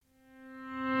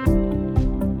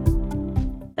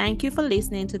Thank you for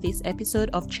listening to this episode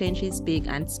of Changes Big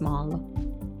and Small.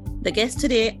 The guests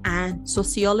today are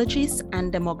sociologists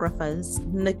and demographers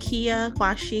Nakia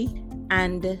Kwashi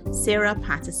and Sarah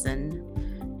Patterson.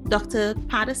 Dr.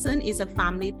 Patterson is a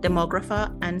family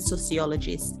demographer and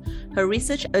sociologist. Her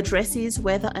research addresses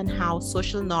whether and how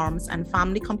social norms and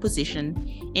family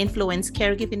composition influence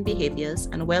caregiving behaviors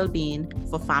and well-being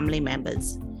for family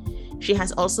members. She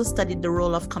has also studied the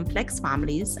role of complex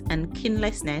families and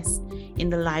kinlessness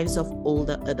in the lives of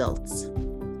older adults.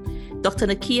 Dr.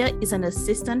 Nakia is an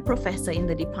assistant professor in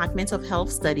the Department of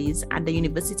Health Studies at the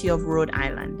University of Rhode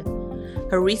Island.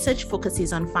 Her research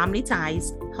focuses on family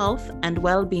ties, health, and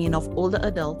well-being of older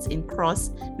adults in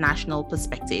cross-national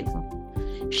perspective.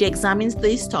 She examines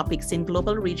these topics in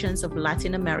global regions of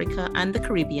Latin America and the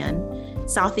Caribbean,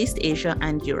 Southeast Asia,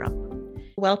 and Europe.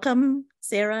 Welcome,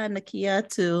 Sarah and Nakia,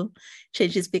 to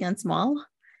Changes Big and Small.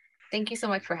 Thank you so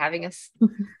much for having us.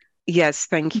 Yes,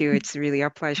 thank you. It's really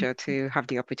a pleasure to have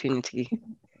the opportunity.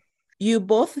 You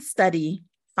both study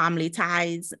family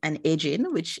ties and aging,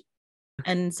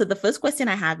 and so the first question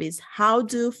I have is, how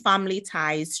do family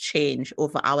ties change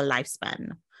over our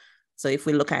lifespan? So if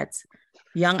we look at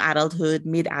young adulthood,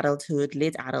 mid-adulthood,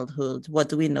 late adulthood, what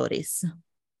do we notice?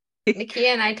 Nakia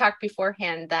and I talked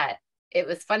beforehand that it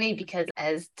was funny because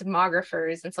as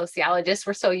demographers and sociologists,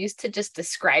 we're so used to just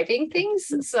describing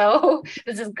things. So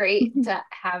this is great to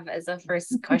have as a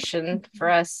first question for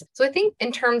us. So I think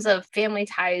in terms of family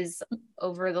ties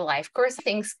over the life course,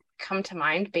 things come to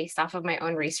mind based off of my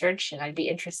own research, and I'd be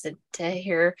interested to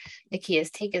hear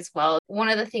Nakia's take as well. One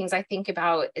of the things I think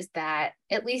about is that,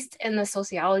 at least in the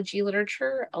sociology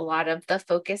literature, a lot of the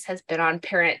focus has been on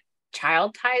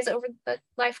parent-child ties over the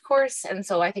life course. And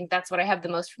so I think that's what I have the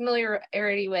most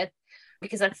familiarity with,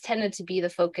 because that's tended to be the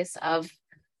focus of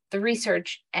the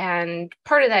research. And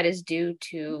part of that is due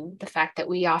to the fact that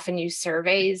we often use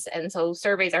surveys. And so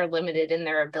surveys are limited in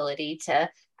their ability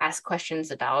to ask questions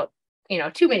about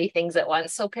too many things at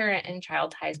once. So parent and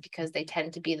child ties, because they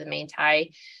tend to be the main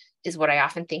tie, is what I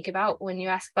often think about when you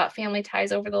ask about family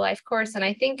ties over the life course. And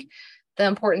I think the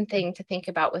important thing to think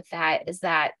about with that is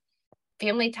that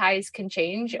family ties can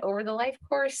change over the life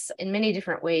course in many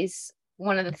different ways.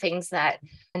 One of the things that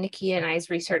Nakia and I's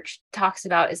research talks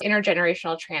about is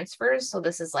intergenerational transfers. So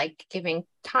this is like giving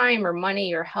time or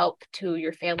money or help to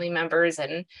your family members.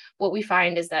 And what we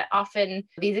find is that often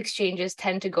these exchanges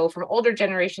tend to go from older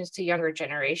generations to younger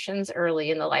generations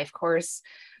early in the life course.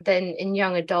 Then in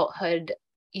young adulthood,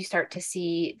 you start to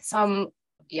see some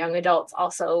young adults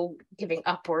also giving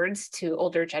upwards to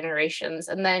older generations.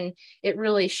 And then it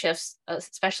really shifts,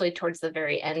 especially towards the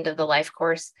very end of the life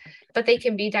course. But they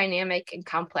can be dynamic and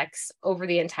complex over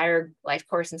the entire life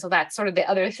course. And so that's sort of the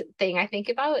other thing I think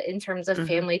about in terms of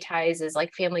family ties, is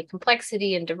like family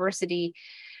complexity and diversity.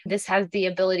 This has the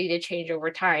ability to change over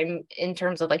time in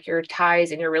terms of like your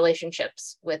ties and your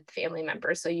relationships with family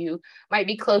members. So you might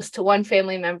be close to one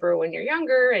family member when you're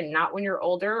younger and not when you're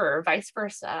older, or vice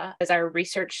versa. As our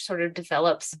research sort of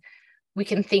develops, we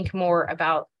can think more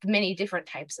about many different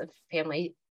types of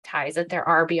family ties that there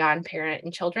are beyond parent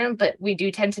and children, but we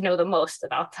do tend to know the most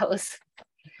about those.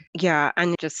 Yeah,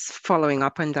 and just following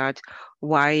up on that,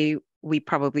 why we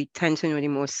probably tend to know the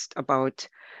most about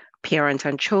parent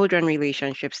and children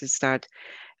relationships is that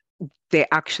there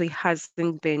actually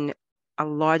hasn't been a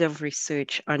lot of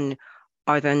research on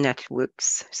other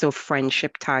networks, so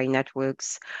friendship tie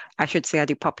networks, I should say, at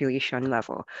the population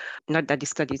level. Not that the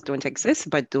studies don't exist,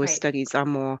 but those studies are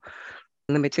more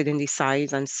limited in the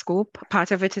size and scope. Part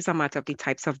of it is a matter of the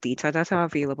types of data that are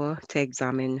available to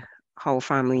examine how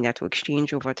family networks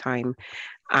change over time.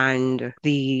 And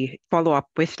the follow-up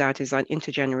with that is on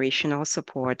intergenerational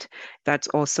support. That's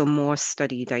also more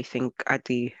studied, I think, at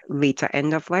the later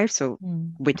end of life. So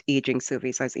with aging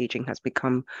surveys, as aging has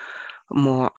become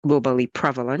more globally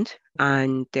prevalent,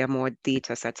 and there are more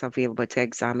data sets available to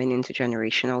examine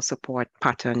intergenerational support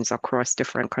patterns across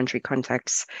different country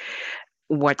contexts.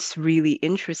 What's really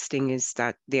interesting is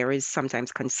that there is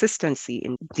sometimes consistency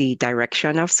in the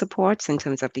direction of supports in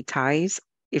terms of the ties,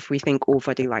 if we think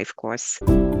over the life course.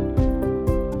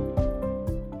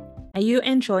 Are you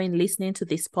enjoying listening to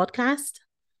this podcast?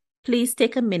 Please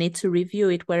take a minute to review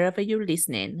it wherever you're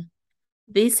listening.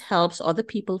 This helps other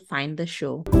people find the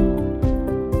show.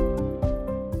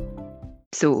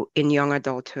 So in young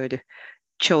adulthood,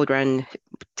 children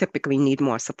typically need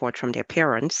more support from their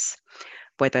parents,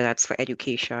 whether that's for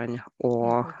education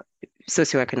or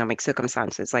socioeconomic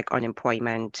circumstances like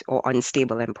unemployment or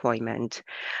unstable employment,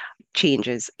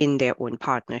 changes in their own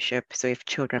partnership. So if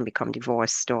children become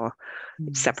divorced or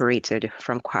separated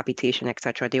from cohabitation,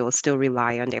 etc., they will still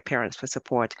rely on their parents for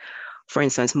support for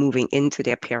instance, moving into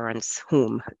their parents'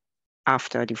 home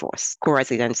after a divorce.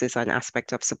 Co-residence is an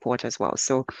aspect of support as well.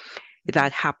 So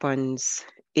that happens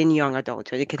in young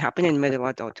adulthood. It can happen in middle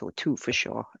adulthood too, for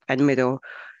sure. And middle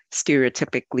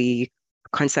stereotypically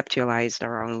conceptualized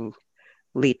around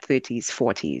late 30s,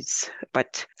 40s.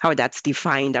 But how that's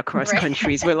defined across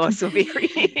countries will also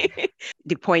vary.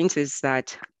 The point is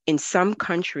that in some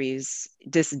countries,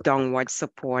 this downward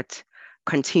support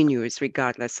continues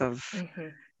regardless of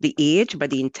the age,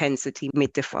 but the intensity may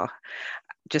differ.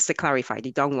 Just to clarify,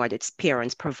 the downward, it's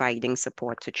parents providing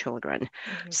support to children.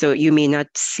 So you may not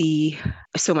see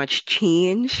so much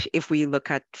change if we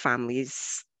look at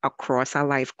families across our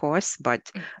life course,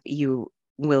 but you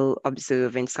will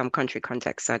observe in some country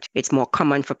contexts that it's more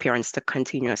common for parents to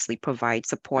continuously provide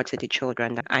support to the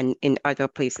children. And in other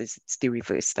places, it's the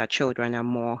reverse, that children are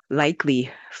more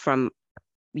likely from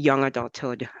young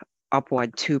adulthood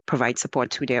upward to provide support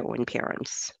to their own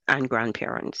parents and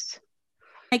grandparents.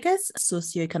 I guess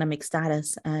socioeconomic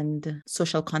status and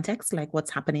social context, like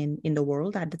what's happening in the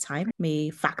world at the time, may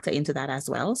factor into that as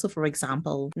well. So, for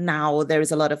example, now there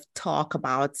is a lot of talk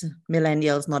about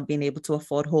millennials not being able to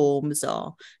afford homes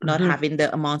or not having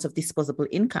the amount of disposable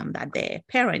income that their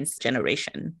parents'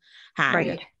 generation had.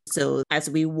 Right. So as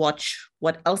we watch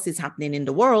what else is happening in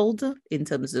the world in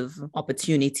terms of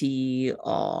opportunity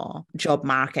or job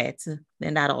market,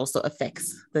 then that also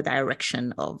affects the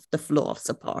direction of the flow of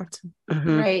support.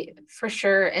 Right, for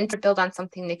sure. And to build on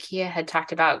something Nakia had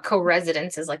talked about,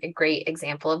 co-residence is like a great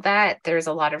example of that. There's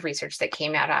a lot of research that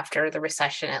came out after the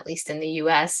recession, at least in the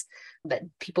US, that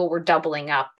people were doubling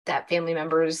up, that family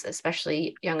members,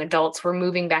 especially young adults, were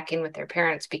moving back in with their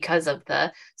parents because of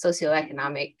the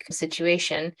socioeconomic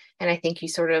situation. And I think you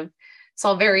sort of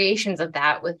saw variations of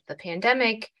that with the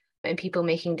pandemic and people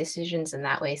making decisions in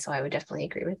that way. So I would definitely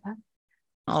agree with that.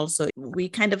 Also, we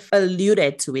kind of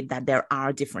alluded to it that there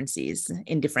are differences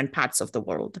in different parts of the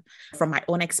world. From my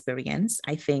own experience,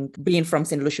 I think being from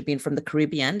St. Lucia, being from the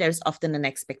Caribbean, there's often an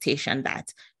expectation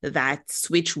that that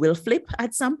switch will flip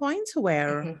at some point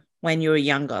where when you're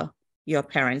younger, your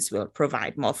parents will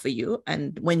provide more for you.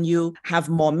 And when you have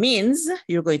more means,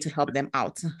 you're going to help them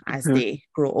out as they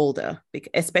grow older,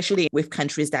 especially with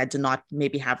countries that do not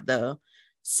maybe have the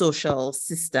social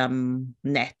system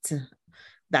net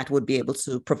that would be able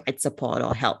to provide support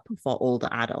or help for older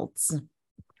adults.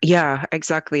 Yeah,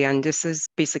 exactly. And this is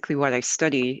basically what I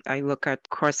study. I look at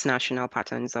cross-national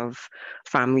patterns of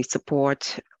family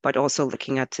support, but also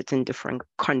looking at it in different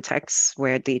contexts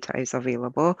where data is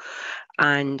available.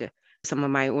 And some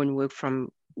of my own work from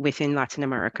within Latin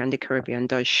America and the Caribbean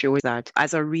does show that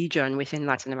as a region within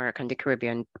Latin America and the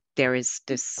Caribbean, there is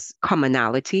this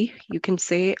commonality, you can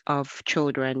say, of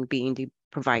children being the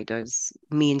providers,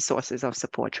 main sources of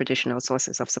support, traditional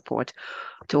sources of support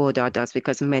to older adults,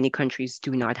 because many countries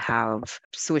do not have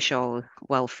social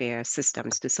welfare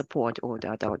systems to support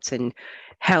older adults in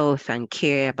health and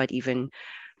care, but even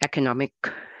economic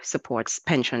supports,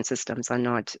 pension systems are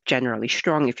not generally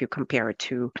strong if you compare it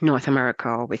to North America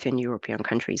or within European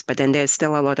countries. But then there's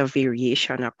still a lot of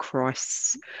variation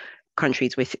across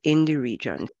countries within the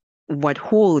region. What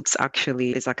holds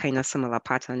actually is a kind of similar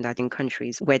pattern that in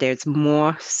countries where there's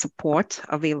more support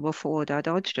available for older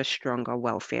adults, just stronger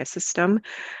welfare system,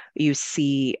 you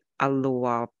see a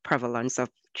lower prevalence of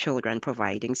children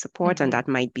providing support, and that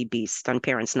might be based on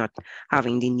parents not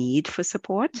having the need for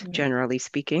support, generally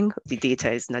speaking. The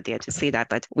data is not there to say that,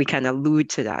 but we can allude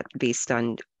to that based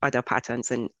on other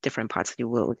patterns in different parts of the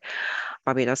world.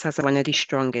 Barbados has one of the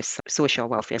strongest social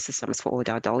welfare systems for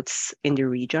older adults in the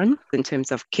region in terms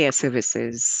of care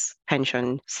services,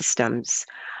 pension systems.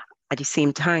 At the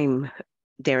same time,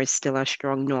 there is still a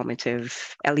strong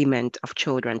normative element of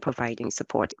children providing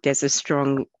support. There's a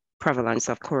strong prevalence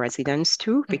of co-residence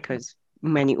too, because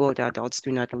many older adults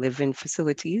do not live in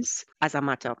facilities as a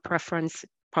matter of preference,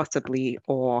 possibly,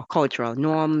 or cultural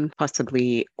norm,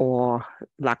 possibly, or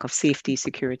lack of safety,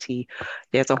 security.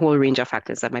 There's a whole range of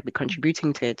factors that might be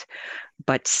contributing to it.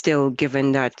 But still,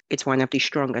 given that it's one of the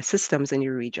stronger systems in the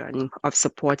region of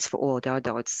supports for older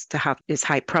adults, to have this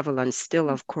high prevalence still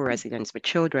of co-residence with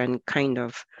children kind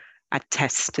of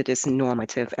attests to this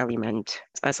normative element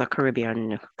as a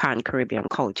pan-Caribbean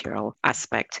cultural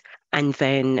aspect. And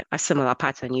then a similar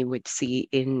pattern you would see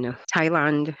in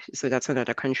Thailand. So that's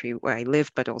another country where I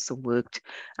lived, but also worked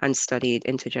and studied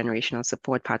intergenerational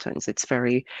support patterns. It's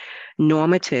very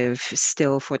normative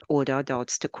still for older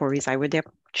adults to co-reside with their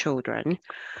children.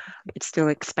 It's still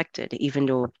expected, even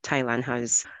though Thailand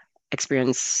has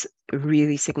experienced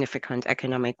really significant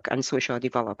economic and social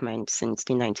development since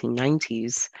the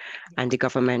 1990s, and the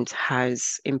government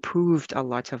has improved a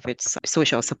lot of its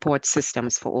social support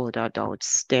systems for older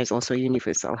adults. There's also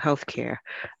universal healthcare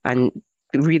and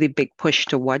really big push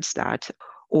towards that.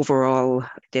 Overall,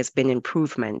 there's been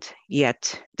improvement,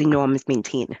 yet the norm is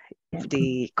maintained.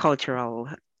 The cultural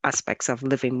aspects of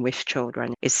living with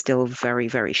children is still very,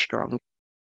 very strong.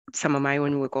 Some of my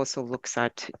own work also looks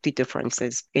at the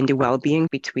differences in the well-being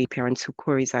between parents who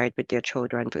co-reside with their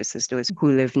children versus those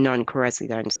who live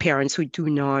non-co-residence. Parents who do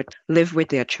not live with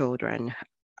their children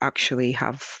actually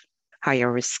have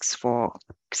higher risks for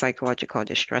psychological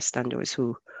distress than those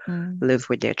who live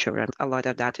with their children. A lot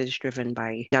of that is driven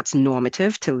by that's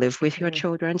normative to live with your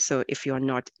children. So if you're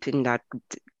not in that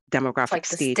demographic like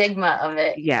state, the stigma of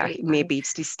it. Yeah, right? maybe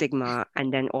it's the stigma,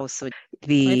 and then also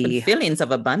Even the feelings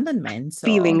of abandonment.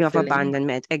 feeling of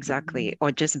abandonment, exactly,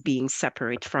 or just being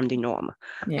separate from the norm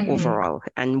overall,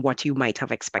 and what you might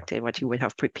have expected, what you would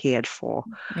have prepared for,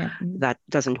 that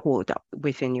doesn't hold up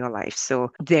within your life.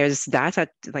 So there's that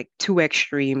at like two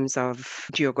extremes of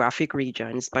geographic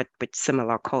regions, but with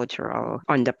similar cultural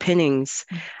underpinnings.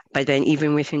 But then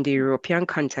even within the European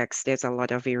context, there's a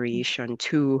lot of variation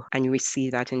too. And we see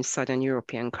that in Southern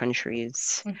European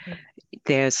countries,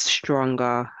 there's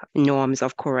stronger norms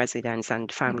of co-residence and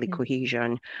family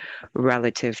cohesion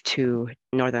relative to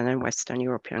Northern and Western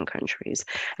European countries.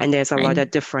 And there's a lot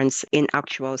of difference in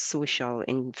actual social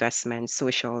investment,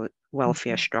 social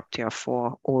welfare structure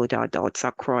for older adults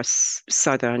across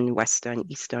Southern, Western,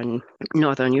 Eastern,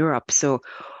 Northern Europe. So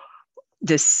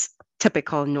this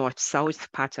typical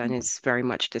north-south pattern is very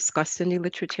much discussed in the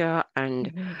literature,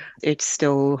 and it's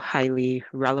still highly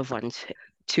relevant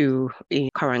to the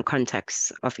current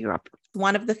context of Europe.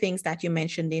 One of the things that you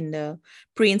mentioned in the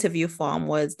pre-interview form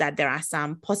was that there are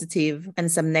some positive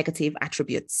and some negative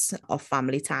attributes of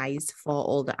family ties for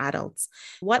older adults.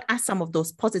 What are some of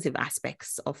those positive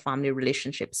aspects of family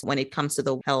relationships when it comes to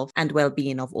the health and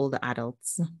well-being of older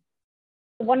adults?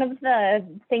 One of the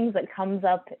things that comes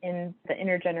up in the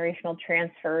intergenerational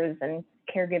transfers and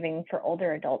caregiving for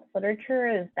older adults literature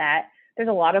is that there's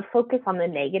a lot of focus on the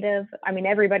negative. I mean,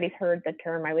 everybody's heard the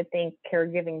term, I would think,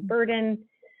 caregiving burden.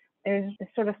 There's this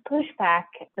sort of pushback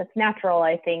that's natural,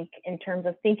 I think, in terms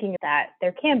of thinking that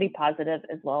there can be positive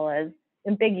as well as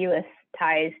ambiguous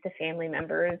ties to family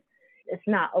members. It's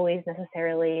not always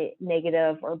necessarily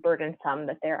negative or burdensome,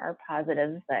 that there are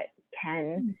positives that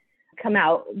can come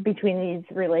out between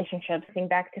these relationships. Think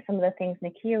back to some of the things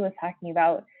Nakia was talking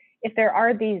about. If there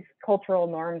are these cultural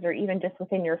norms, or even just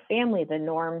within your family, the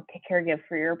norm to caregive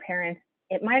for your parents,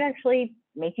 it might actually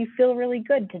make you feel really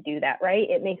good to do that, right?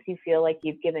 It makes you feel like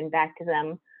you've given back to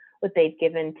them what they've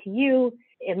given to you.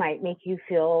 It might make you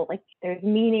feel like there's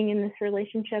meaning in this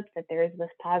relationship, that there's this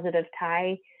positive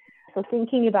tie. So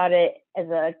thinking about it as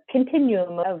a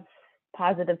continuum of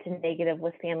positive to negative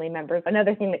with family members.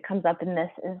 Another thing that comes up in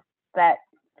this is that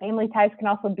family ties can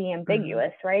also be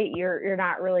ambiguous, right? You're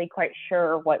not really quite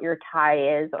sure what your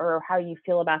tie is or how you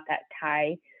feel about that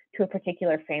tie to a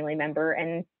particular family member.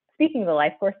 And speaking of the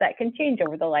life course, that can change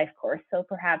over the life course. So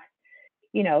perhaps,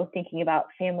 thinking about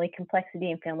family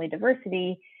complexity and family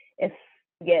diversity, if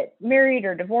you get married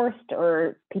or divorced,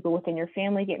 or people within your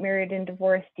family get married and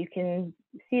divorced, you can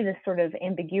see this sort of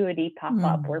ambiguity pop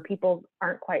up where people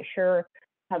aren't quite sure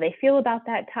how they feel about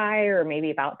that tie, or maybe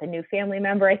about the new family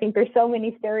member. I think there's so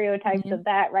many stereotypes of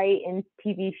that, right, in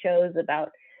TV shows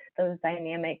about those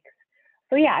dynamics.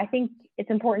 So yeah, I think it's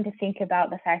important to think about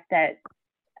the fact that,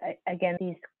 again,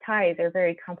 these ties are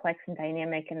very complex and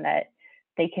dynamic, and that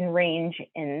they can range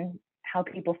in how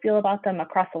people feel about them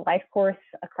across the life course,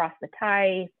 across the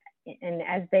tie, and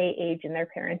as they age and their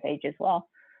parents age as well.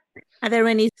 Are there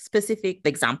any specific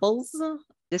examples?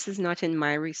 This is not in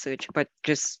my research, but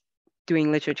just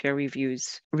doing literature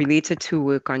reviews related to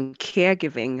work on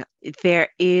caregiving. There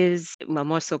is,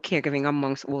 more so caregiving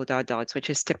amongst older adults, which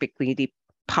is typically the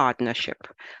partnership.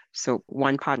 So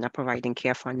one partner providing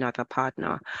care for another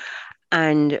partner.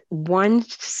 And one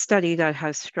study that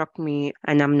has struck me,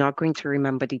 and I'm not going to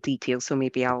remember the details, so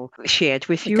maybe I'll share it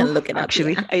with you. Can look it up,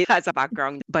 actually, it has a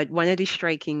background. But one of the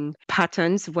striking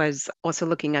patterns was also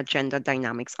looking at gender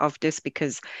dynamics of this,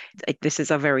 because this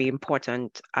is a very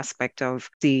important aspect of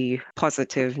the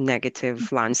positive,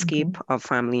 negative landscape of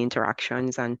family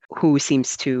interactions, and who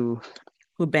seems to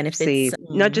who benefits, say,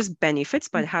 not just benefits,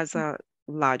 but has a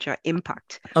larger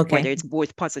impact, Okay. whether it's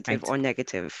both positive Right. or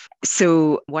negative.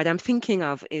 So what I'm thinking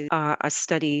of is a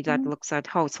study that looks at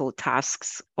household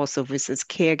tasks also versus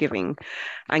caregiving.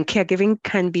 And caregiving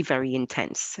can be very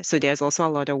intense. So there's also a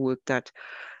lot of work that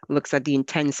looks at the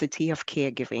intensity of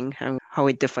caregiving and how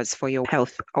it differs for your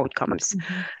health outcomes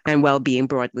and well-being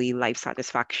broadly, life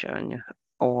satisfaction,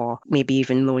 or maybe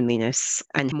even loneliness,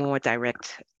 and more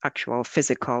direct actual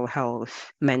physical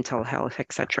health, mental health,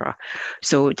 etc.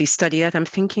 So the study that I'm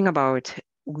thinking about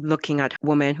looking at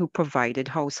women who provided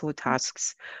household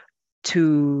tasks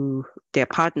to their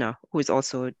partner who is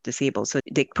also disabled. So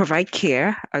they provide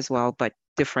care as well, but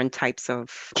different types of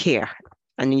care.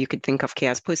 And you could think of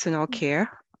care as personal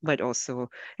care, but also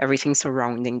everything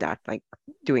surrounding that, like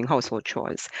doing household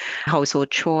chores.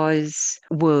 Household chores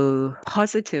were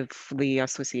positively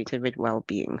associated with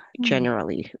well-being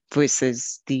generally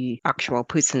versus the actual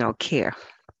personal care.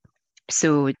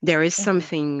 So there is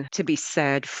something to be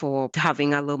said for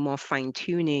having a little more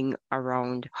fine-tuning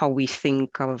around how we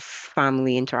think of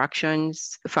family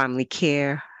interactions, family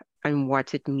care, and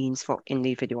what it means for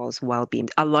individuals' well-being.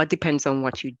 A lot depends on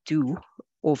what you do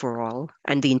overall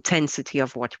and the intensity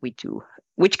of what we do,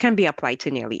 which can be applied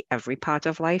to nearly every part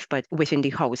of life, but within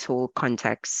the household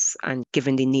context and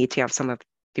given the nature of some of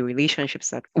the relationships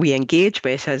that we engage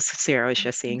with, as Sarah was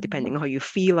just saying, depending on how you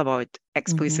feel about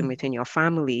X person within your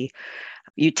family,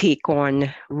 you take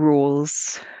on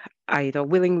roles either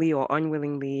willingly or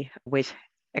unwillingly with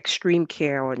extreme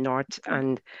care or not.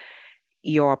 And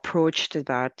your approach to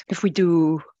that, if we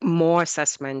do more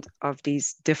assessment of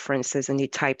these differences in the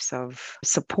types of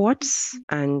supports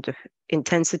and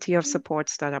intensity of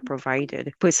supports that are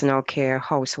provided, personal care,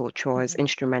 household chores,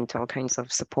 instrumental kinds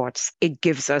of supports, it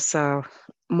gives us a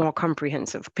more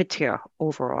comprehensive picture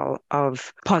overall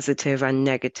of positive and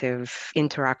negative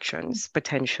interactions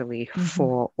potentially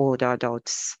for older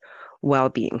adults'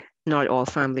 well-being. Not all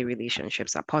family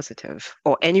relationships are positive,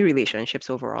 or any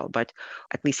relationships overall, but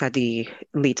at least at the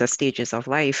later stages of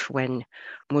life when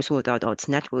most older adults'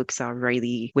 networks are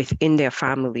really within their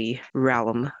family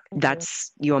realm.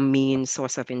 That's your main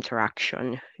source of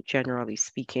interaction, generally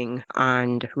speaking,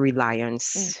 and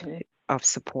reliance of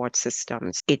support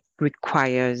systems. It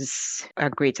requires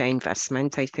a greater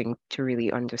investment, I think, to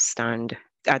really understand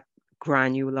at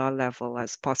granular level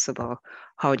as possible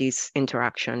how these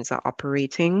interactions are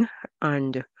operating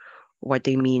and what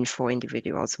they mean for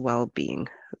individuals' well-being.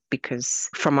 Because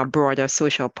from a broader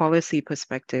social policy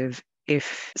perspective,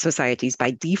 if societies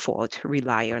by default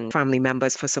rely on family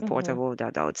members for support of older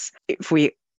adults, if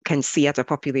we can see at a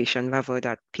population level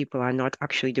that people are not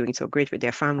actually doing so great with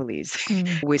their families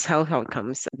with health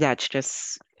outcomes, that's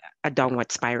just a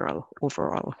downward spiral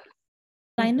overall.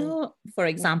 I know, for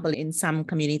example, in some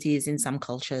communities, in some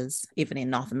cultures, even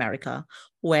in North America,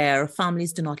 where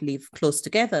families do not live close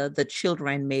together, the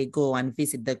children may go and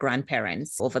visit the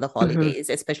grandparents over the holidays,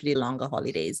 especially longer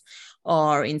holidays.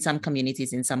 Or in some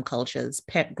communities, in some cultures,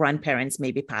 grandparents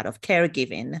may be part of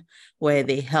caregiving, where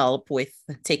they help with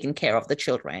taking care of the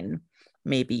children,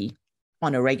 maybe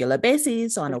on a regular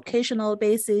basis, on occasional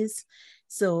basis.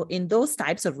 So in those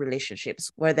types of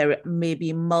relationships where there may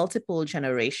be multiple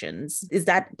generations, is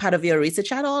that part of your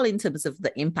research at all in terms of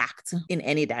the impact in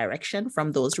any direction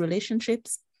from those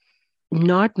relationships?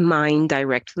 Not mine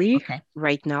directly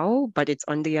right now, but it's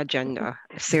on the agenda.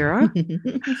 Sarah?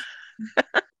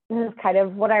 This is kind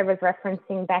of what I was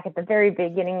referencing back at the very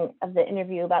beginning of the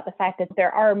interview about the fact that there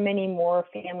are many more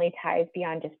family ties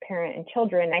beyond just parent and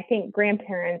children. I think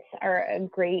grandparents are a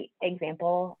great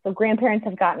example. So grandparents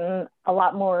have gotten a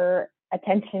lot more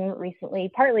attention recently,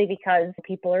 partly because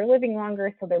people are living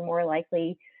longer, so they're more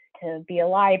likely to be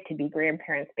alive to be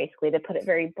grandparents, basically, to put it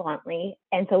very bluntly.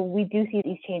 And so we do see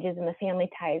these changes in the family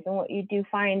ties. And what you do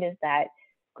find is that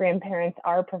grandparents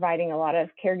are providing a lot of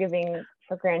caregiving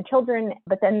for grandchildren,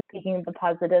 but then speaking of the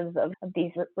positives of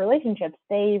these relationships,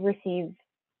 they receive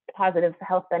positive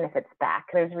health benefits back.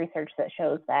 There's research that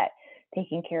shows that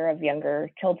taking care of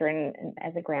younger children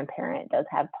as a grandparent does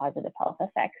have positive health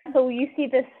effects. So you see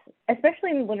this,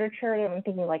 especially in literature. I'm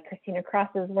thinking like Christina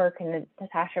Cross's work and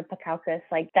Natasha Pekauskas,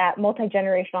 like that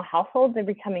multi-generational households are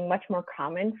becoming much more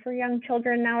common for young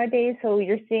children nowadays. So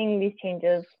you're seeing these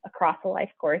changes across the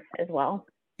life course as well.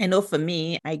 I know for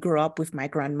me, I grew up with my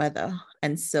grandmother.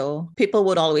 And so people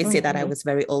would always say that I was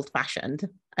very old-fashioned.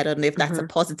 I don't know if that's a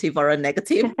positive or a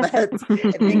negative, but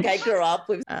I think I grew up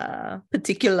with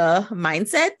particular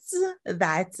mindsets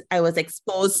that I was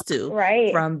exposed to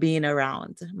from being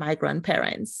around my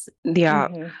grandparents. Yeah.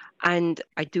 And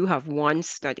I do have one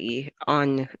study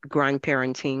on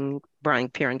grandparent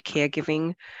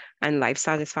caregiving and life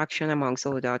satisfaction amongst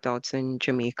older adults in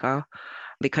Jamaica.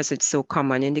 because it's so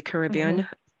common in the Caribbean. Mhm.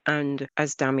 And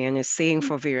as Damian is saying,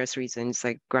 for various reasons,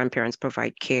 like grandparents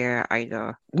provide care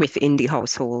either within the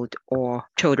household or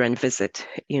children visit,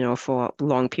 for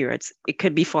long periods. It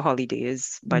could be for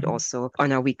holidays, but also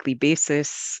on a weekly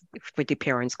basis with the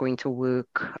parents going to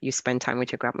work, you spend time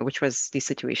with your grandma, which was the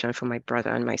situation for my brother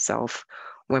and myself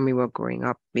when we were growing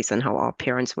up based on how our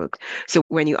parents worked. So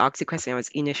when you asked the question, I was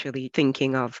initially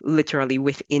thinking of literally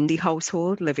within the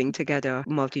household, living together,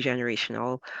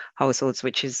 multi-generational households,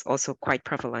 which is also quite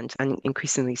prevalent and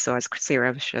increasingly so, as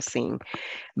Sarah was just saying.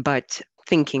 But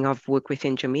thinking of work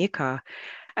within Jamaica,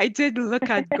 I did look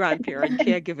at grandparent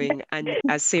caregiving. And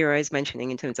as Sarah is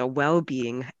mentioning, in terms of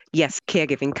well-being, yes,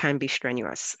 caregiving can be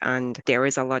strenuous. And there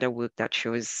is a lot of work that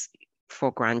shows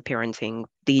for grandparenting,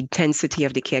 the intensity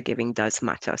of the caregiving does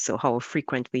matter. So how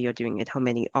frequently you're doing it, how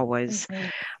many hours,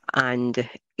 and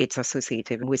it's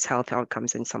associated with health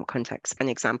outcomes in some contexts. An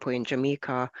example in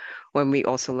Jamaica, when we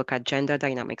also look at gender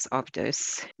dynamics of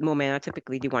this, women are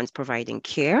typically the ones providing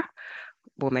care.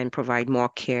 Women provide more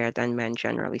care than men,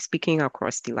 generally speaking,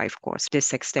 across the life course.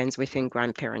 This extends within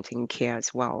grandparenting care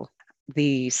as well.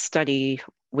 The study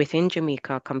within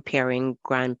Jamaica comparing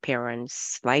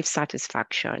grandparents' life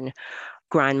satisfaction,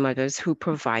 grandmothers who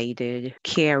provided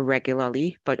care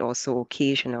regularly, but also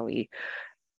occasionally,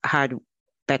 had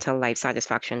better life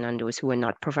satisfaction than those who were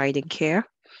not providing care.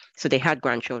 So they had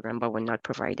grandchildren, but were not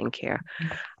providing care.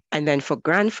 And then for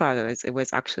grandfathers, it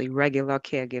was actually regular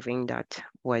caregiving that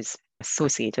was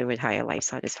associated with higher life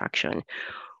satisfaction,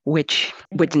 which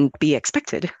wouldn't be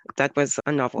expected. That was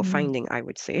a novel finding, I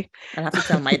would say. I'll have to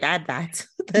tell my dad that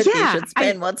he should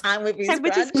spend more time with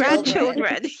his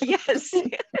grandchildren. Yes.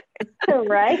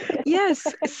 Right. Yes.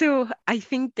 So I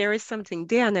think there is something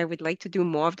there, and I would like to do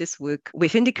more of this work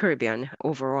within the Caribbean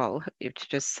overall. It's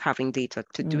just having data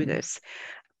to do this.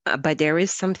 But there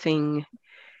is something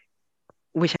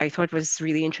which I thought was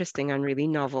really interesting and really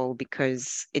novel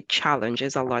because it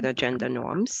challenges a lot of gender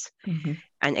norms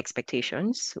and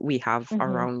expectations we have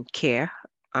around care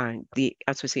and the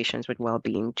associations with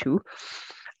well-being too.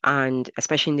 And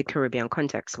especially in the Caribbean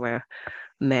context where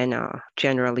men are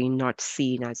generally not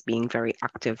seen as being very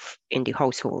active in the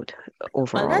household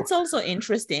overall. Well, that's also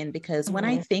interesting because when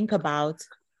I think about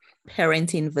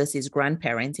parenting versus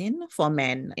grandparenting for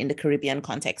men in the Caribbean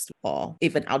context, or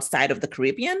even outside of the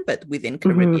Caribbean, but within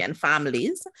Caribbean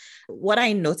families, what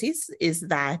I notice is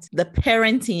that the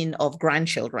parenting of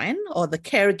grandchildren or the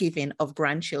caregiving of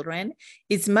grandchildren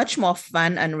is much more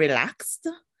fun and relaxed.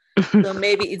 So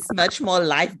maybe it's much more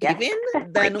life-giving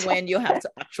than when you have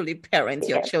to actually parent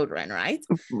your children, right?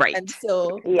 Right. And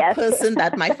so the person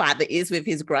that my father is with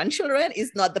his grandchildren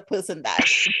is not the person that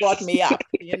brought me up,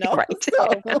 Right.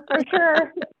 So, for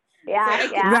sure. Yeah.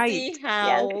 so I can see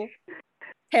how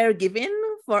caregiving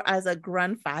for as a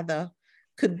grandfather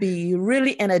could be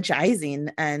really energizing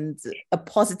and a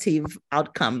positive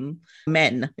outcome.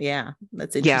 Men. Yeah,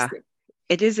 that's interesting. Yeah.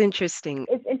 It is interesting.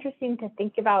 It's interesting to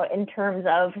think about in terms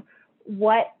of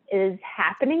what is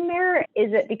happening there.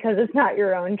 Is it because it's not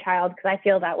your own child? Because I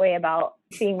feel that way about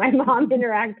seeing my mom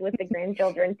interact with the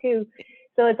grandchildren too.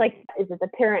 So it's like, is it the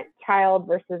parent-child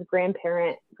versus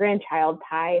grandparent-grandchild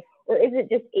tie? Or is it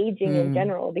just aging in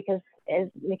general? Because as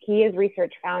Nakia's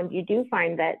research found, you do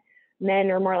find that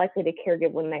men are more likely to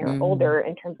caregive when they are older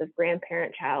in terms of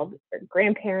grandparent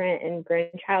and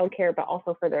grandchild care, but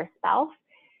also for their spouse.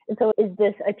 And so is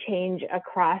this a change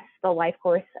across the life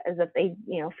course as if they,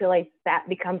 feel like that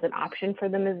becomes an option for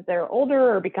them as they're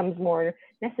older or becomes more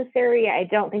necessary? I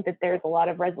don't think that there's a lot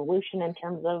of resolution in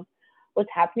terms of what's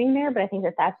happening there, but I think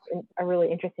that that's a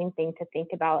really interesting thing to think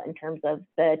about in terms of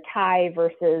the tie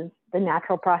versus the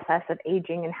natural process of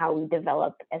aging and how we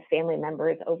develop as family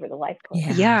members over the life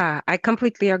course. Yeah, I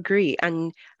completely agree.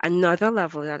 And another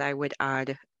level that I would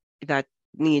add that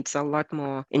needs a lot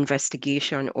more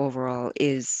investigation overall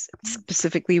is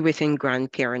specifically within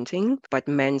grandparenting, but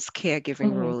men's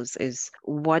caregiving roles is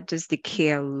what does the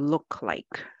care look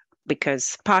like?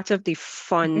 Because part of the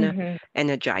fun,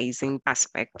 energizing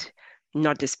aspect,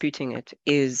 not disputing it,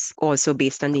 is also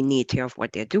based on the nature of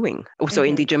what they're doing. So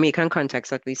in the Jamaican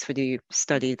context, at least for the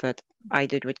study that I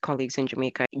did with colleagues in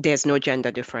Jamaica, there's no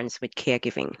gender difference with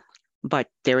caregiving. But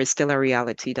there is still a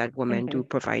reality that women do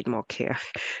provide more care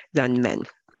than men.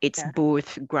 It's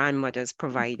both grandmothers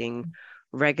providing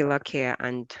regular care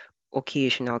and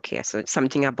occasional care. So it's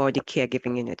something about the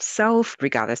caregiving in itself,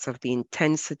 regardless of the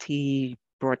intensity,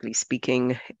 broadly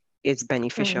speaking, is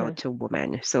beneficial to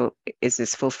women. So is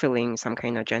this fulfilling some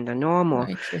kind of gender norm, or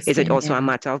is it also a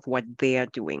matter of what they are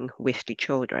doing with the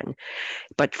children?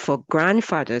 But for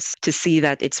grandfathers to see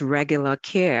that it's regular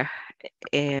care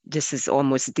And this is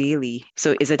almost daily.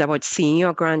 So is it about seeing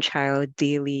your grandchild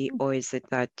daily, or is it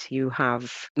that you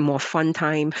have more fun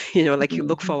time? Like you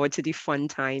look forward to the fun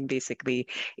time, basically.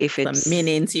 If Some it's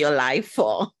meaning to your life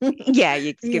for. yeah,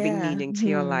 it's giving Yeah. meaning to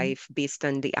your life based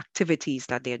on the activities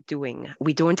that they're doing.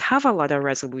 We don't have a lot of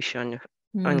resolution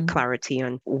and clarity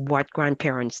on what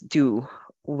grandparents do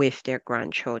with their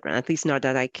grandchildren, at least not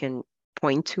that I can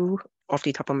point to off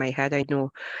the top of my head. I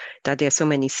know that there are so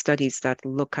many studies that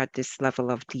look at this level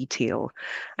of detail.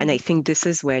 And I think this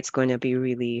is where it's going to be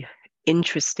really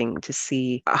interesting to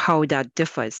see how that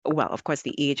differs. Well, of course,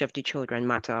 the age of the children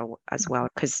matter as well,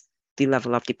 because the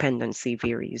level of dependency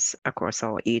varies across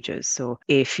all ages. So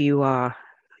if you are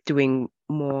doing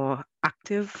more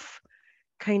active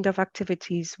kind of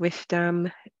activities with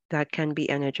them, that can be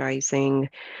energizing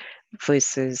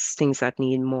versus things that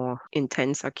need more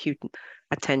intense, acute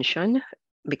attention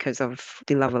because of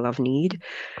the level of need.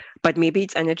 But maybe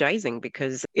it's energizing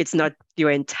because it's not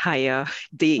your entire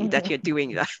day that you're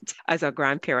doing that as a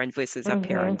grandparent versus a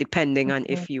parent, depending on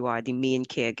if you are the main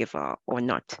caregiver or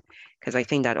not. Because I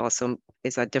think that also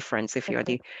is a difference if you're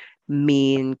the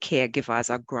main caregiver as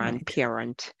a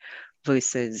grandparent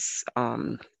versus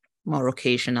more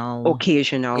occasional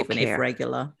even care. if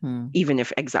regular. Even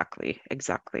if exactly.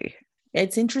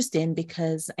 It's interesting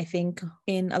because I think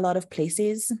in a lot of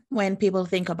places, when people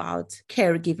think about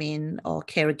caregiving or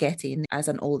care getting as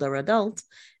an older adult,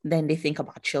 then they think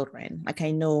about children. Like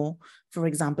I know, for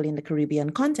example, in the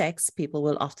Caribbean context, people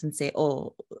will often say,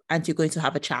 oh, aren't you going to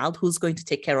have a child? Who's going to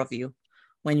take care of you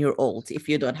when you're old if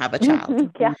you don't have a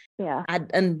child? Yeah.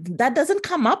 And that doesn't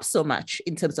come up so much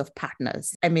in terms of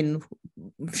partners. I mean,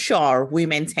 sure,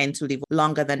 women tend to live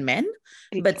longer than men,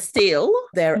 but still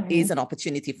there is an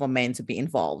opportunity for men to be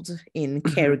involved in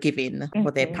caregiving for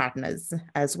their partners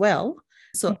as well.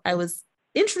 So I was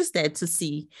interested to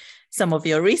see some of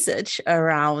your research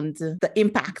around the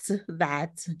impact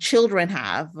that children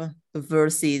have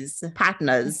versus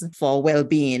partners for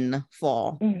well-being,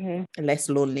 for less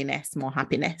loneliness, more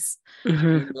happiness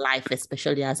in life,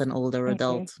 especially as an older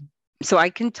adult. So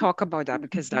I can talk about that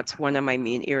because that's one of my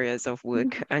main areas of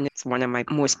work, and it's one of my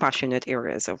most passionate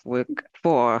areas of work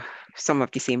for some of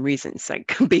the same reasons,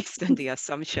 like based on the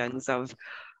assumptions of,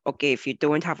 okay, if you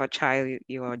don't have a child,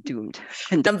 you're doomed.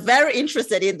 And I'm very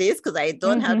interested in this because I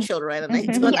don't have children and I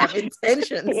don't have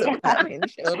intentions of having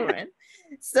children.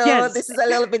 So this is a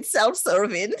little bit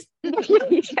self-serving.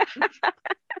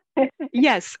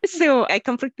 Yes, so I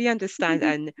completely understand.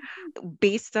 And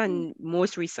based on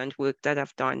most recent work that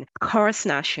I've done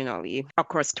cross-nationally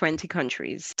across 20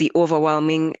 countries, the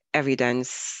overwhelming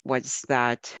evidence was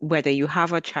that whether you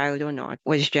have a child or not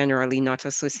was generally not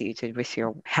associated with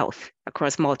your health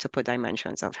across multiple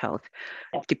dimensions of health,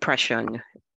 depression,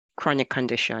 chronic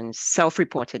conditions,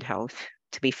 self-reported health,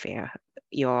 to be fair,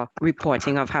 your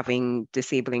reporting of having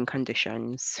disabling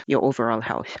conditions, your overall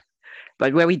health.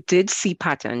 But where we did see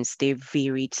patterns, they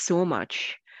varied so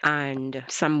much, and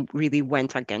some really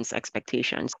went against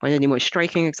expectations. One of the most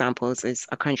striking examples is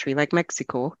a country like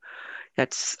Mexico.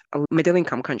 That's a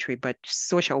middle-income country, but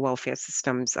social welfare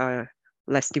systems are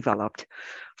less developed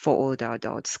for older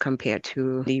adults compared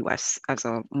to the US as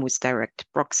a most direct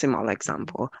proximal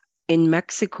example. In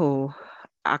Mexico,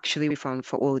 actually, we found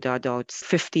for older adults,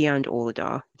 50 and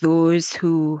older, those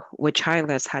who were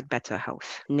childless had better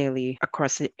health, nearly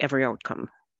across every outcome.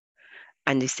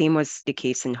 And the same was the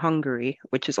case in Hungary,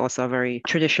 which is also a very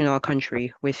traditional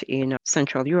country within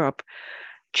Central Europe.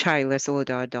 Childless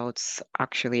older adults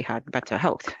actually had better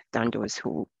health than those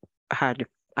who had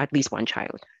at least one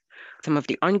child. Some of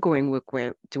the ongoing work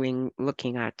we're doing,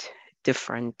 looking at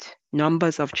different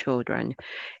numbers of children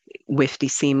with the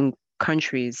same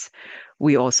countries,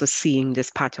 we're also seeing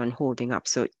this pattern holding up.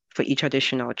 So for each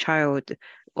additional child,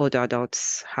 older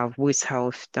adults have worse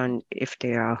health than if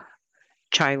they are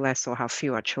childless or have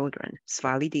fewer children. It's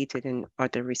validated in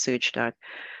other research that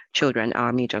children are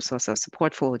a major source of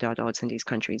support for older adults in these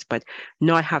countries, but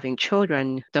not having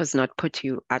children does not put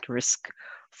you at risk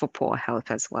for poor health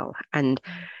as well. And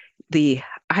the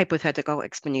hypothetical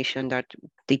explanation that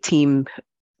the team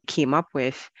came up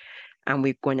with, and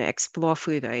we're going to explore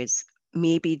further, is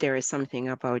maybe there is something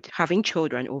about having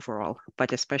children overall,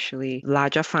 but especially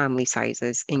larger family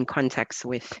sizes in context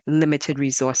with limited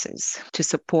resources to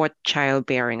support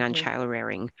childbearing and child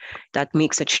rearing that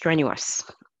makes it strenuous,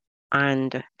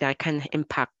 and that can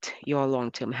impact your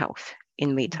long-term health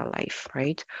in later life,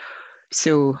 right?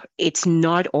 So it's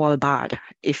not all bad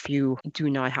if you do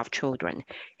not have children.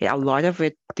 A lot of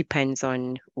it depends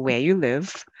on where you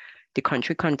live, the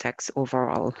country context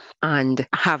overall, and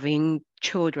having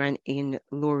children in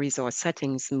low resource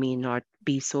settings may not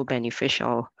be so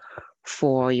beneficial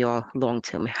for your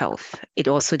long-term health. It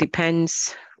also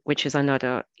depends, which is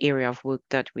another area of work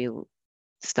that we'll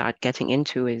start getting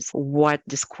into, is what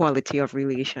this quality of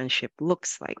relationship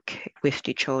looks like with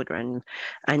the children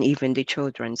and even the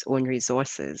children's own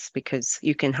resources, because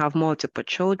you can have multiple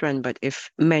children, but if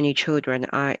many children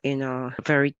are in a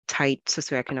very tight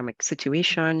socioeconomic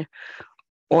situation,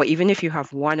 or even if you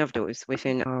have one of those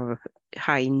within a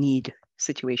high need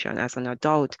situation as an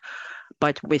adult,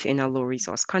 but within a low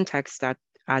resource context, that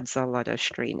adds a lot of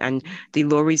strain. And the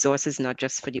low resource is not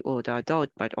just for the older adult,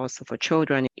 but also for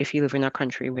children. If you live in a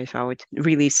country without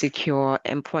really secure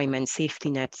employment safety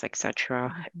nets,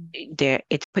 etc.,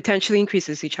 it potentially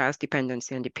increases the child's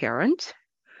dependency on the parent.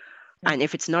 And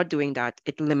if it's not doing that,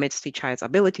 it limits the child's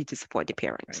ability to support the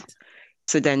parent. Right.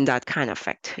 So then that can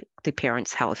affect the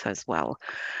parent's health as well.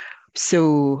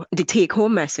 So the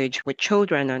take-home message with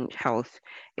children and health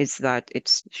is that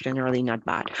it's generally not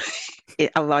bad.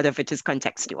 A lot of it is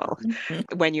contextual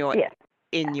when you're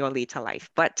in your later life.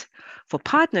 But for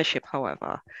partnership,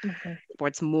 however,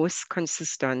 what's most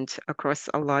consistent across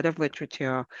a lot of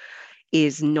literature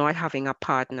is not having a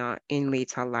partner in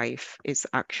later life is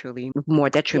actually more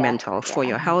detrimental for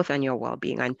your health and your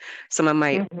well-being. And some of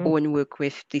my own work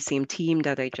with the same team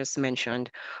that I just mentioned,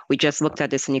 we just looked at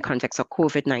this in the context of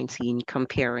COVID-19,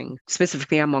 comparing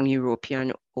specifically among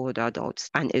European older adults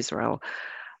and Israel.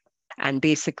 And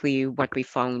basically what we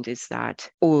found is that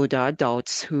older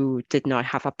adults who did not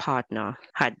have a partner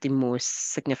had the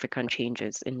most significant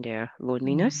changes in their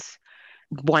loneliness.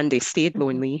 One, they stayed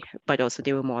lonely, but also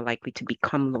they were more likely to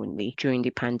become lonely during the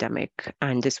pandemic.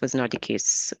 And this was not the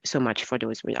case so much for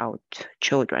those without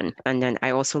children. And then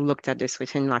I also looked at this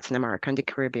within Latin America and the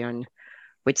Caribbean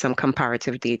with some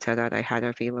comparative data that I had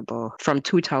available from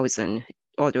 2000.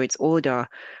 Although it's older,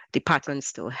 the pattern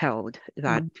still held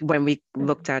that when we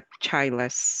looked at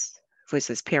childless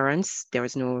versus parents, there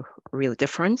was no real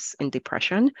difference in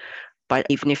depression. But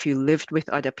even if you lived with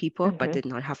other people but did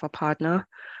not have a partner,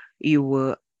 you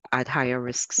were at higher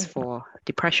risks for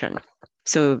depression.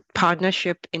 So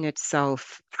partnership in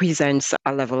itself presents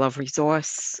a level of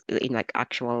resource, in like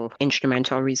actual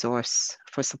instrumental resource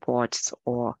for support,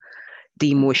 or the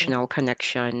emotional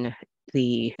connection,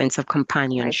 the sense of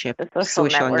companionship, the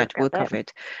social network of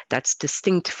it, that's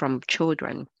distinct from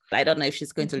children. I don't know if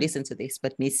she's going to listen to this,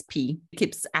 but Miss P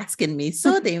keeps asking me,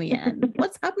 so Damian,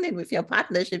 what's happening with your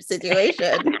partnership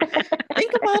situation?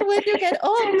 Think about when you get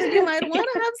old and you might want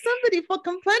to have somebody for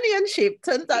companionship.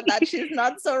 Turns out that she's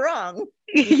not so wrong.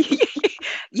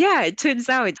 Yeah, it turns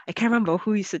out, I can't remember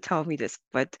who used to tell me this,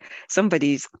 but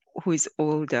somebody who's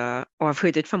older, or I've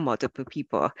heard it from multiple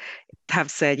people, have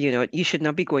said, you should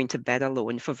not be going to bed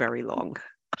alone for very long.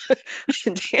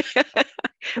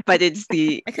 But I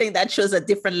think that shows a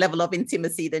different level of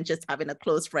intimacy than just having a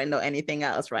close friend or anything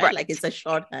else, right? Like it's a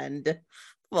shorthand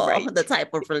for the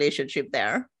type of relationship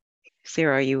there.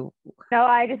 Sarah, No,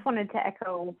 I just wanted to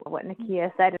echo what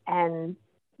Nakia said. And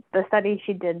the study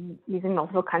she did using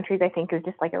multiple countries, I think, is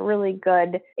just like a really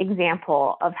good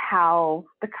example of how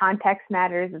the context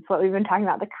matters. It's what we've been talking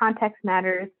about. The context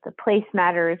matters, the place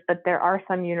matters, but there are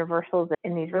some universals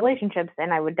in these relationships.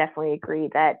 And I would definitely agree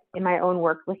that in my own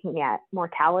work, looking at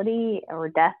mortality or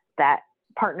death, that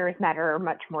partners matter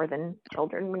much more than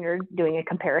children when you're doing a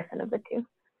comparison of the two.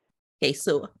 Okay,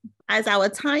 so as our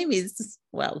time is,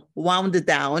 wound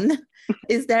down,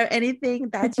 is there anything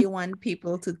that you want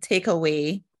people to take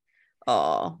away,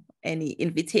 or any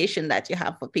invitation that you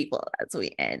have for people as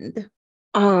we end?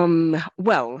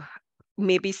 Well,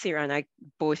 maybe Sarah and I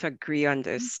both agree on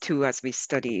this too, as we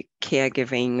study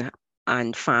caregiving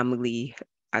and family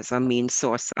as a main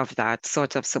source of that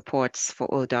sort of supports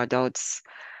for older adults.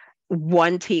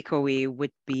 One takeaway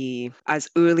would be, as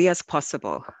early as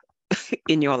possible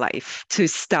in your life, to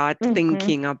start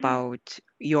thinking about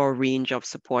your range of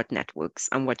support networks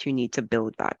and what you need to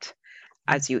build that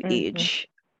as you age.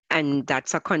 And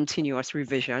that's a continuous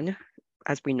revision,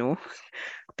 as we know,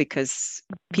 because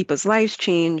people's lives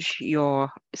change, your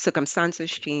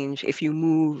circumstances change. If you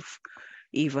move,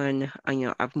 even,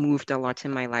 I've moved a lot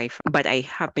in my life, but I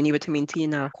have been able to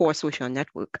maintain a core social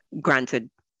network. Granted,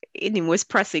 in the most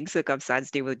pressing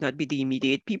circumstance, they would not be the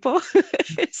immediate people.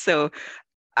 So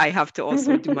I have to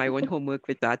also do my own homework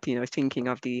with that, thinking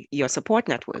of your support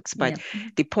networks. But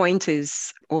the point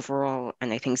is, overall,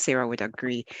 and I think Sarah would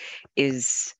agree,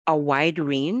 is a wide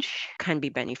range can be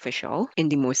beneficial in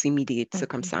the most immediate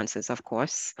circumstances, of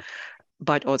course,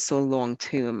 but also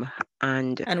long-term.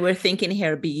 And we're thinking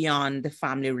here beyond the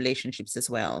family relationships as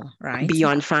well, right?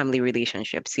 Beyond family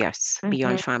relationships, yes.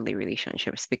 Beyond family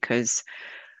relationships, because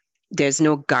there's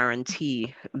no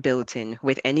guarantee built in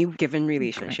with any given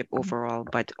relationship overall,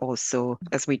 but also,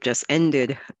 as we just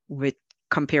ended with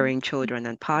comparing children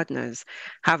and partners,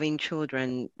 having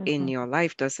children in your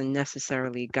life doesn't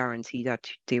necessarily guarantee that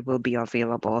they will be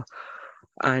available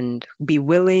and be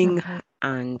willing,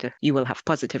 and you will have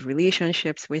positive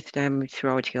relationships with them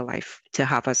throughout your life to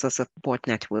have as a support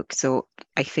network. So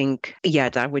I think, yeah,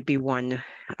 that would be one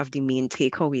of the main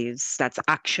takeaways that's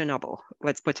actionable.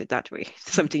 Let's put it that way.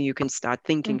 Something you can start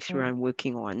thinking through and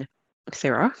working on.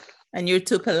 Sarah? And you're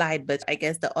too polite, but I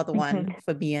guess the other one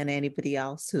for me and anybody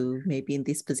else who may be in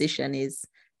this position is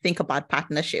think about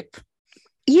partnership.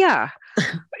 Yeah,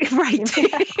 right.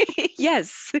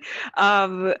 Yes,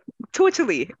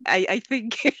 totally. I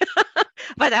think,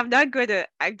 but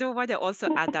I don't want to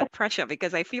also add that pressure,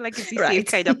 because I feel like it's the same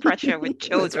kind of pressure with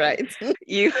children. That's right.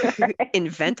 You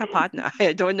invent a partner.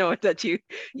 I don't know that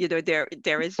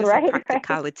there is just a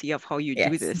practicality of how you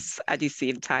do this at the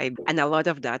same time. And a lot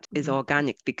of that is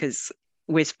organic, because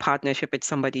with partnership, it's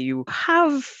somebody you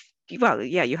have. Well,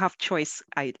 yeah, you have choice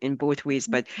in both ways,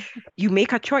 but you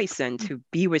make a choice then to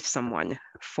be with someone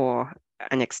for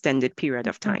an extended period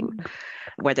of time,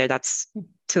 whether that's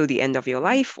till the end of your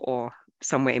life or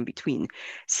somewhere in between.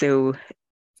 So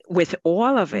with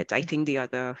all of it, I think the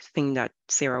other thing that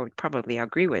Sarah would probably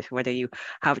agree with, whether you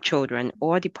have children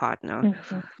or the partner,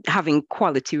 having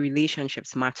quality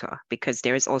relationships matter, because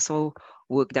there is also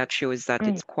work that shows that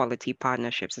it's quality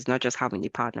partnerships. It's not just having the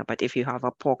partner, but if you have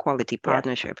a poor quality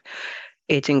partnership,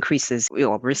 it increases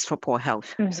your risk for poor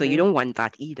health. So you don't want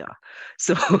that either.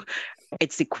 So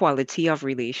it's the quality of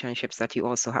relationships that you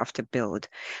also have to build.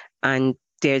 And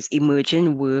there's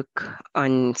emerging work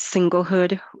on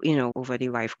singlehood, over the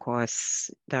life course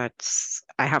that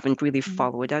I haven't really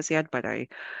followed as yet, but I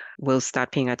will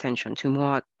start paying attention to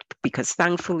more, because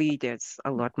thankfully there's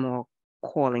a lot more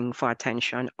calling for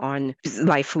attention on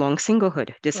lifelong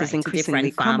singlehood. This is increasingly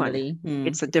common.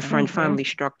 It's a different family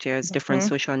structures, different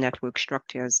social network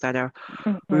structures that are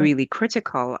really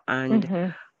critical.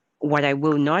 And what I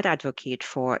will not advocate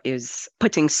for is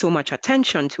putting so much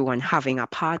attention to on having a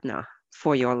partner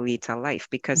for your later life,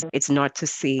 because it's not to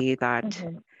say that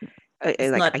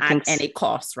it's not at any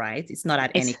cost, right? It's not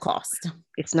at any cost.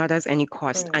 It's not at any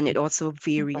cost. And it also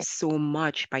varies so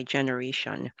much by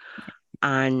generation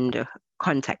and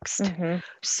context.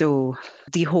 So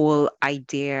the whole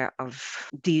idea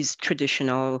of these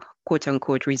traditional quote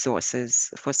unquote resources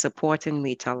for supporting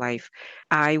later life,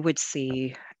 I would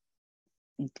say,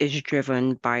 is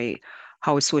driven by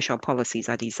how social policies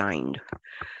are designed.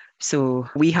 So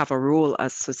we have a role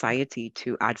as society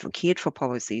to advocate for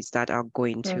policies that are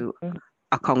going to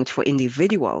account for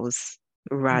individuals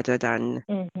rather than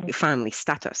family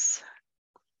status.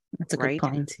 That's a good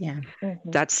point. Yeah.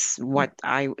 That's what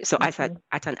I said,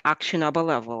 at an actionable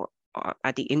level,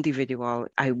 at the individual,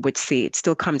 I would say it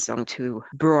still comes down to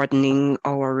broadening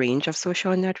our range of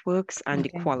social networks and the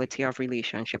quality of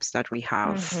relationships that we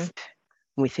have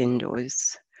within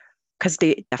those, because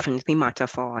they definitely matter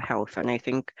for our health. And I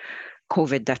think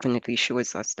COVID definitely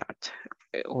shows us that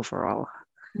overall.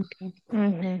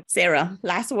 Sarah,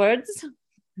 last words?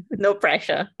 No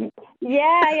pressure.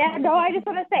 Yeah. No, I just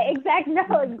want to say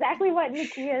exactly what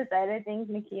Nakia said. I think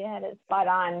Nakia had it spot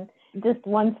on. Just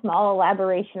one small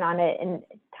elaboration on it, and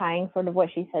tying sort of what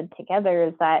she said together,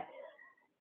 is that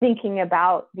thinking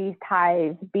about these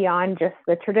ties beyond just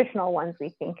the traditional ones we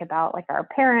think about, like our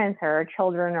parents or our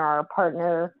children or our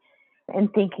partner,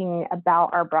 and thinking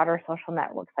about our broader social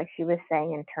networks, like she was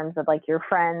saying, in terms of like your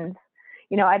friends.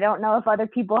 I don't know if other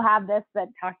people have this, but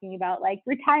talking about like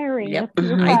retiring with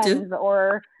your friends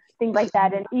or things like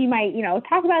that. And you might,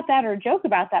 talk about that or joke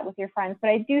about that with your friends, but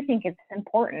I do think it's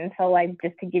important. So like,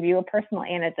 just to give you a personal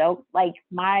anecdote, like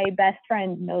my best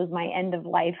friend knows my end of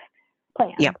life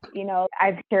plan.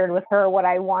 I've shared with her what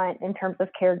I want in terms of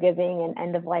caregiving and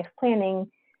end of life planning.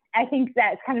 I think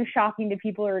that's kind of shocking to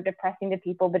people or depressing to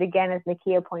people. But again, as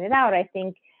Nakia pointed out, I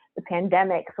think the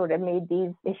pandemic sort of made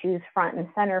these issues front and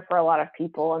center for a lot of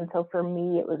people. And so for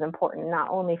me, it was important not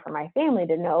only for my family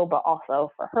to know, but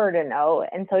also for her to know.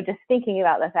 And so just thinking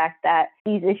about the fact that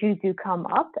these issues do come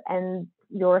up, and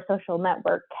your social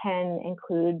network can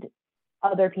include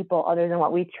other people other than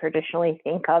what we traditionally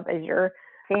think of as your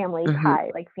family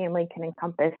tie. Like family can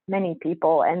encompass many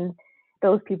people, and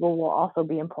those people will also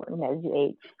be important as you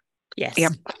age. Yes.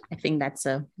 I think that's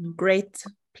a great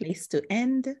place to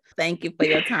end. Thank you for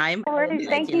your time.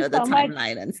 Thank you the so much.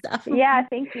 Timeline and stuff. Yeah,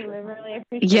 thank you. I really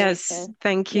appreciate it. Yes,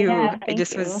 thank you. Yeah,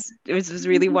 It was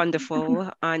really wonderful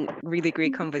and really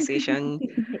great conversation.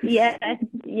 Yeah.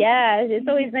 It's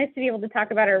always nice to be able to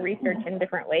talk about our research in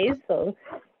different ways. So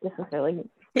this was really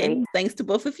Great. Thanks to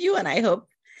both of you. And I hope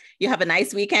you have a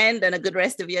nice weekend and a good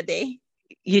rest of your day.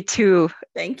 You too.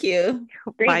 Thank you.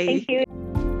 Great. Bye. Thank you.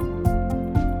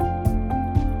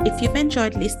 If you've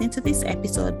enjoyed listening to this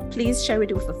episode, please share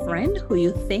it with a friend who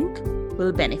you think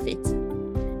will benefit.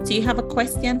 Do you have a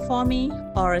question for me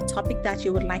or a topic that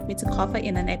you would like me to cover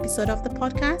in an episode of the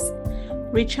podcast?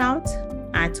 Reach out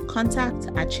at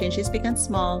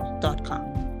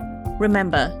contact@changesbigandsmall.com.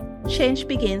 Remember, change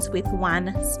begins with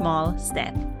one small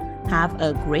step. Have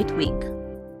a great week.